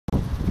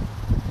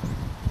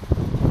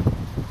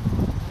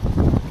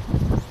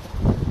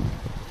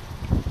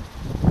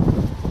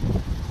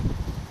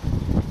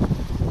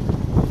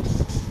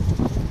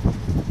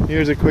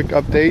Here's a quick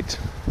update.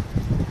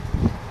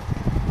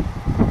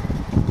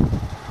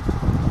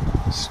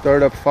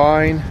 Start up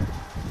fine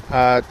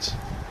at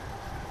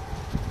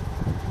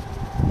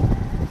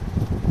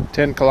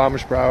 10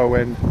 kilometers per hour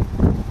wind.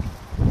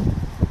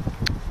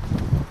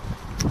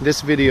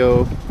 This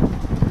video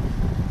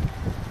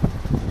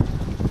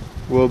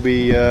will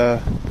be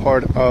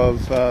part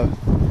of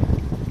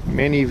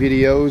many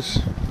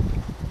videos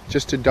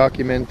just to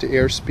document the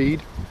airspeed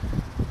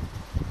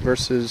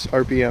versus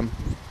RPM.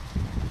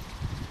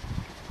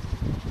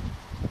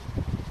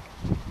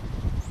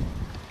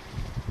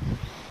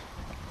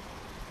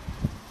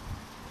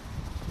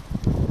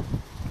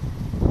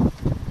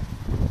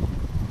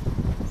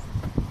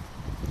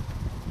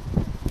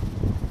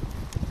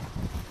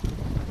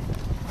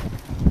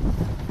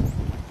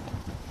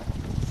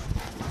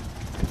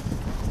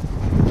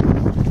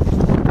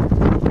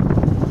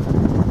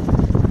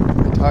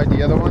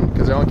 The other one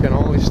because I can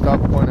only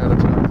stop one at a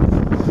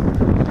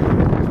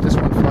time. If this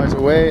one flies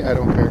away, I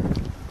don't care.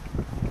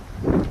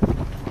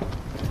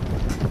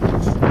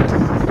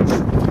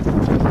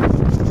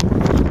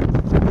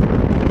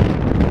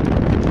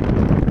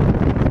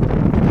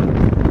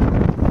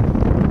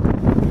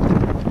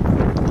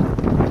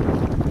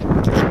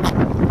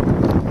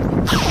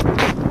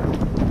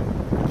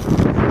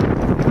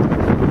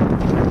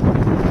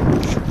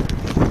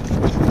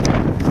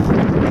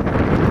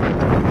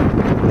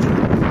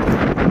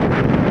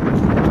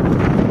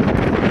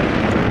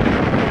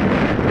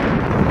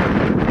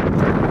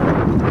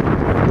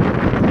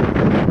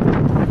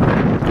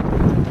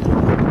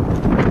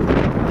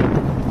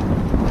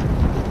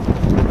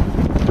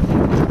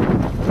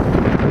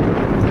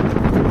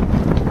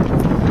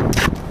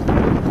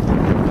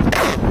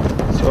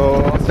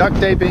 Duct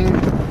taping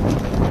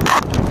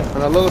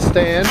on a little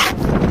stand.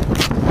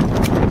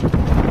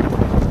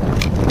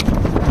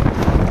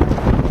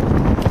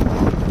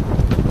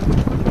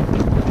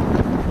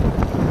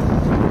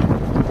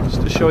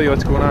 Just to show you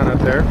what's going on out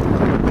there.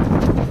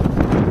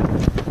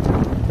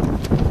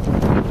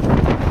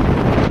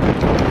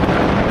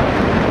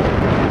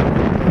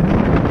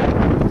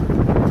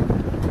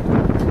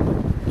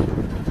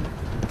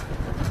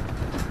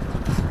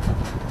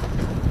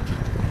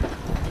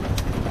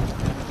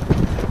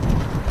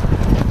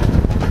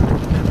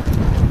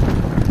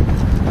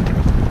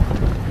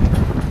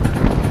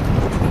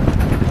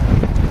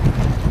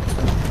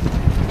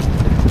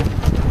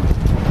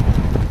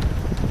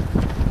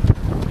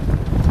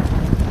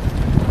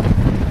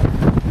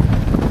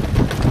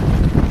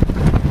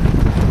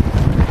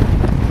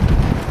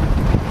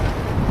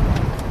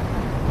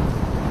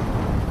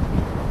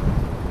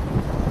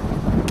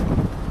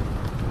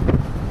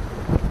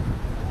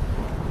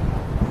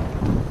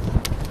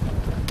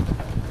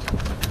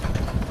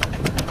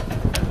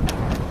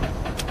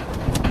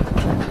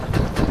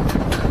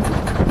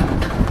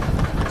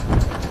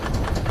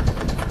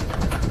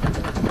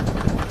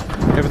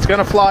 If it's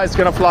gonna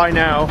fly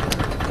now.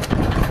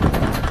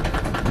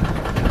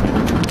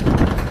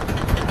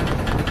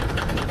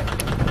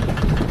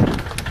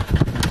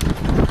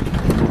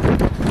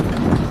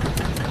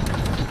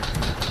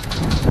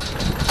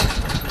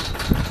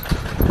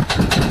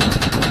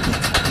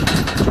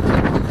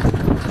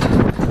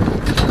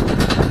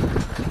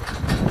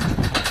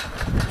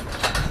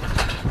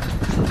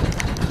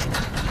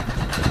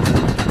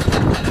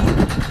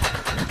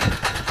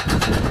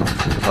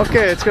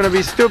 Okay, it's gonna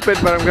be stupid,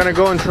 but I'm gonna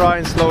go and try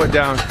and slow it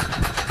down.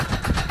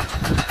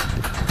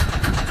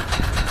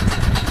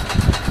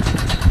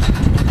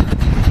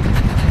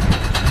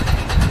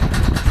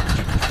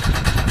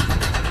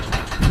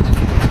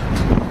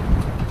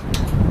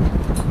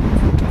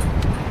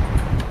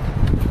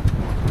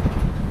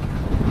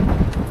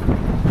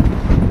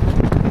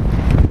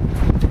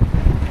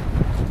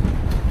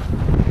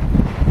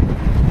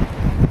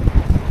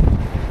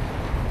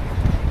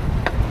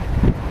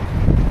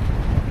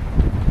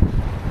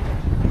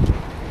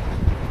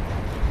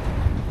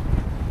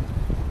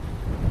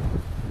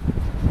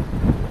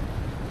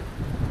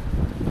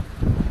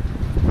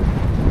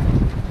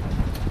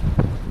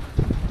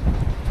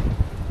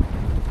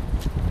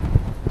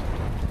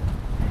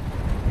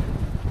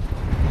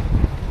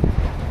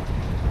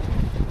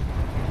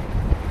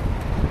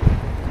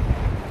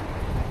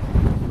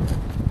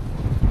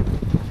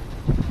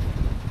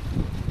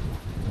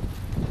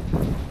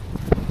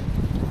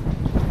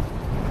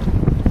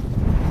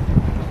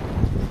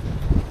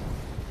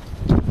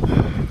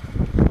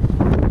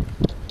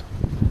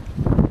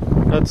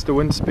 That's the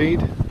wind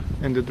speed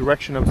and the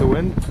direction of the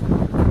wind.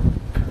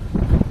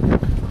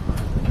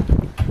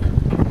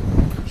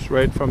 It's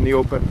right from the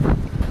open.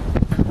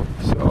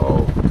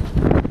 So,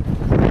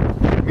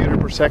 meter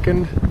per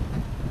second.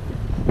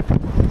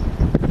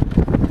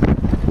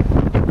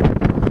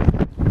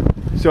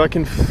 So I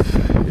can,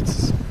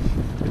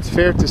 it's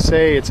fair to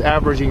say it's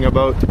averaging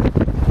about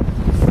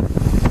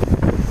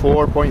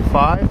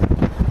 4.5.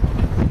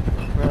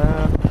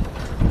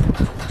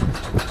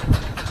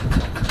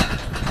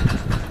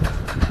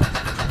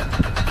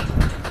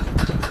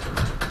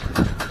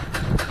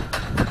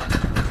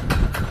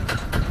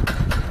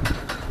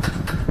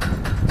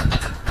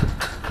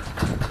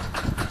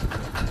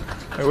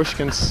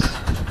 Bushkins.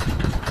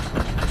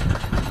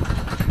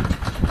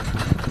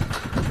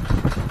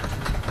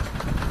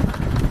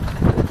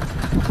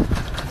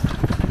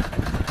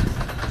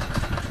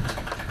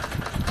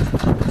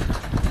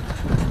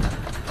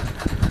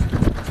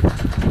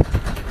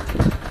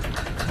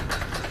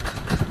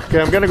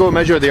 Okay, I'm gonna go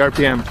measure the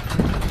RPM.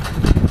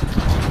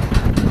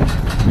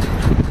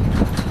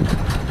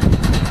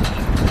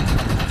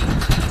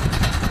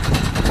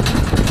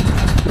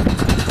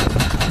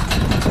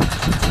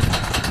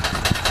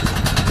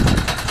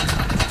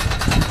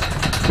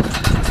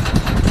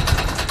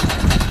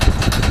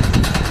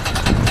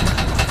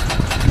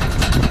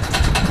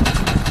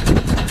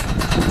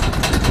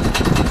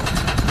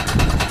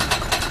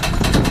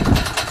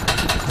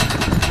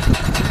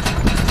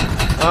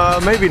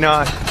 Maybe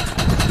not.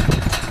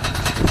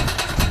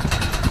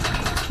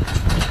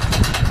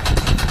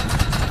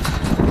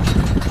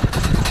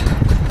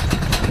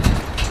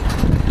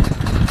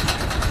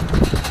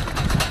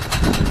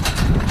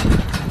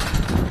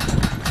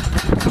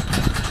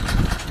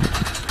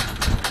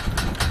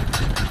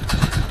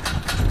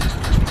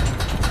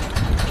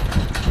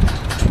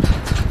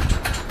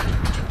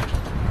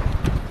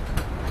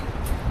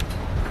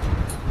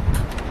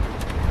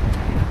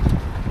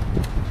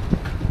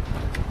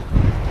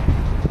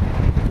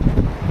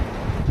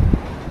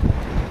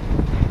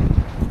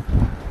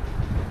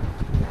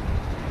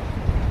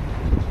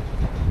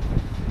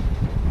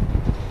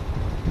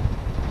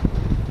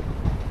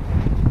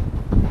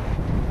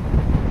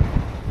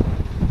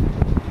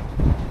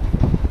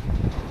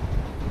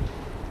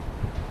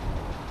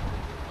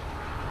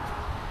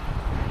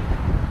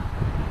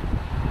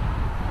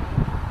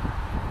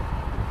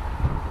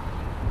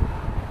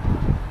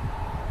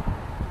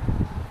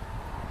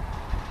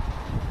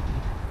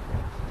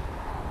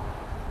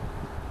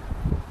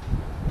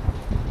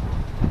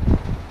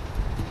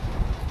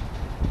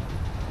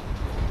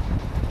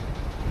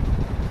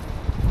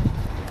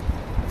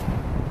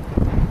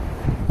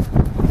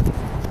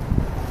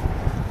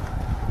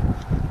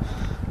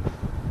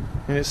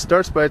 And it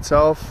starts by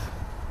itself,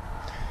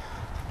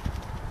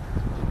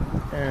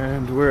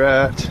 and we're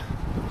at,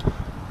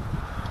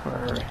 where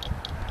are we?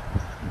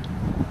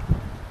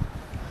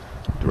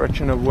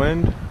 Direction of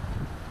wind.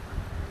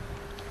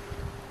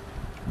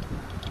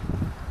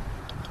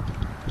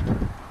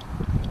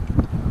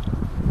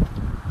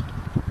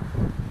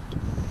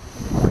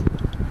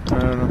 I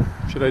don't know,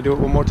 should I do it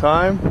one more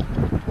time?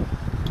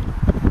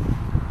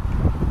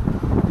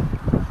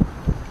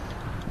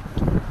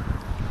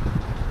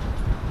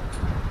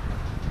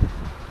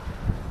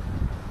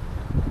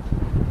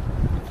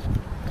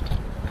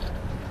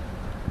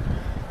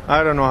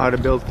 I don't know how to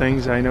build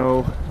things. I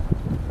know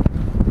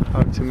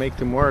how to make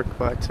them work,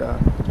 but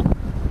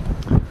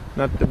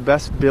not the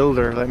best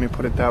builder, let me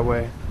put it that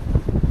way.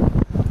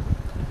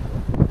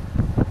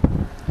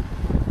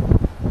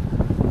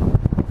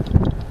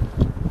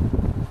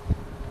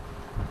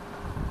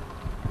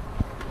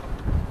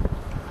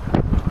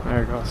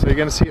 There you go. So you're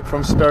going to see it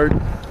from start,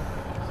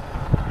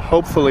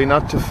 hopefully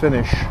not to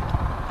finish.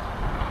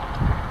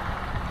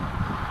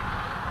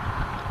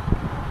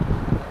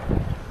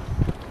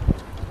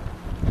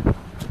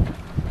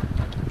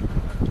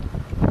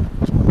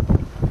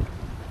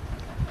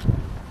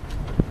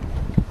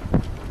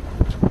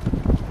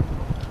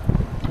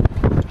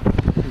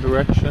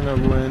 Direction of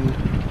wind.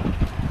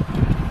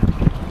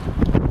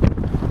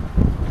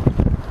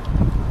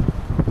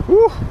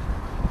 Woo!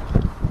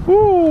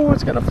 Woo!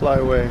 It's gonna fly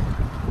away.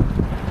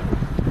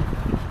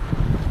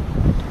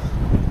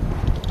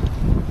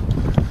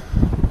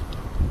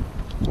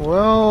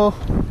 Well,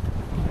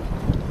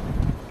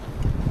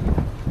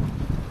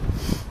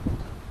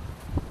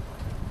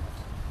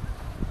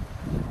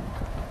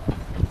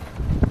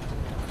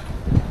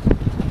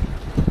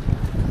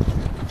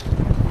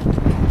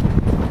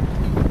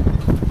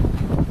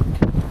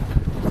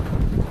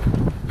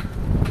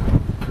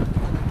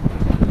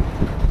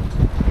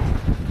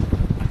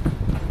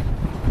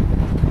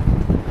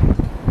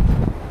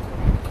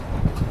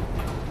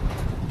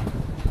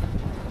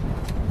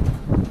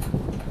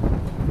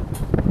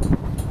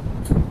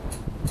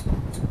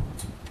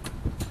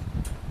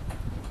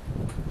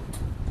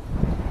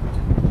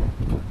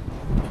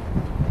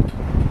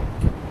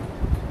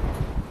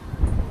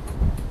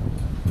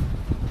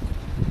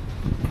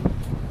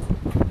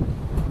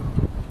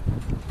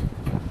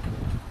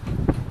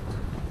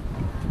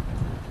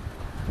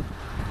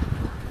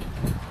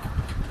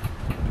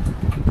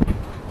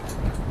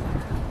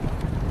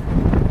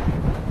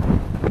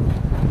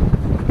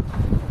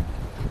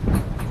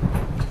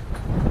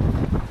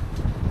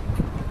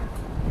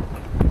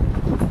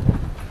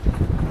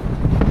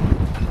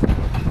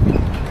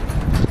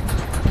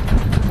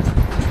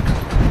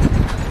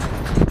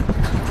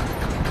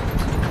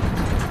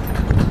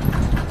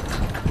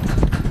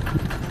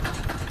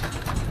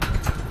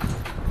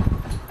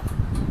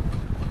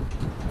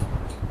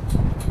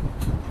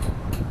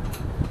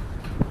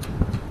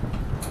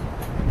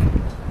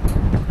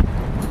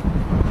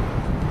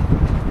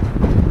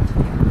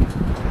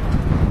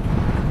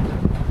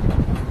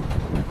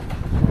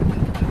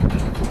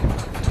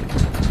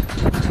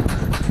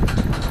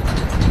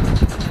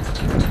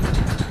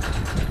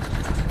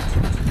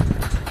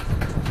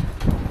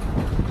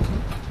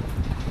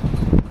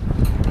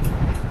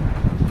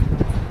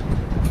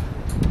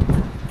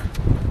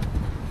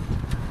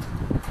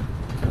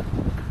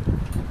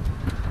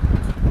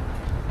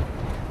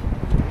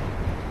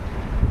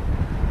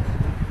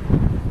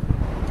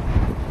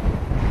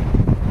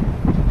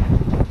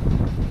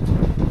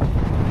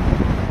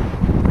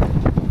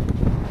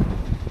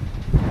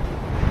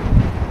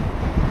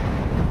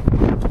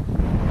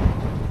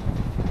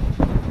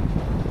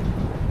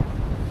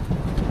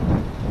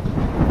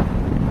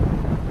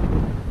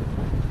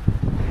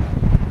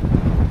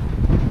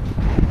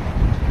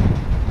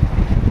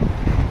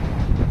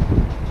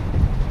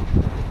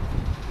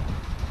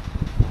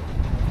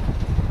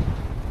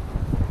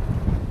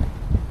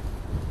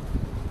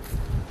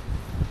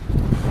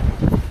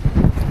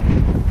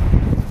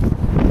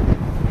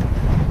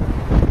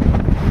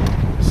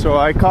 So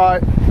I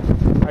got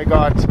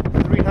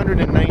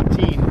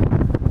 319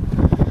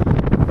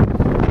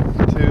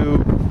 to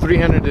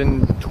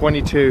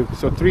 322,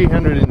 so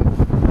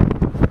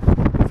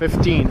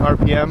 315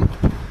 RPM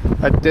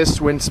at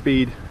this wind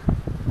speed.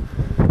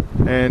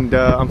 And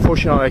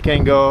unfortunately I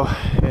can't go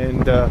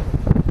and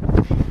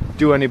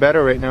do any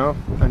better right now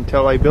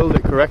until I build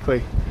it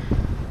correctly.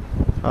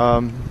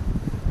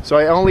 So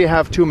I only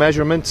have 2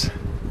 measurements.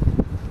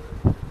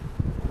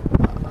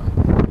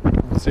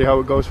 Let's see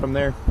how it goes from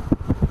there.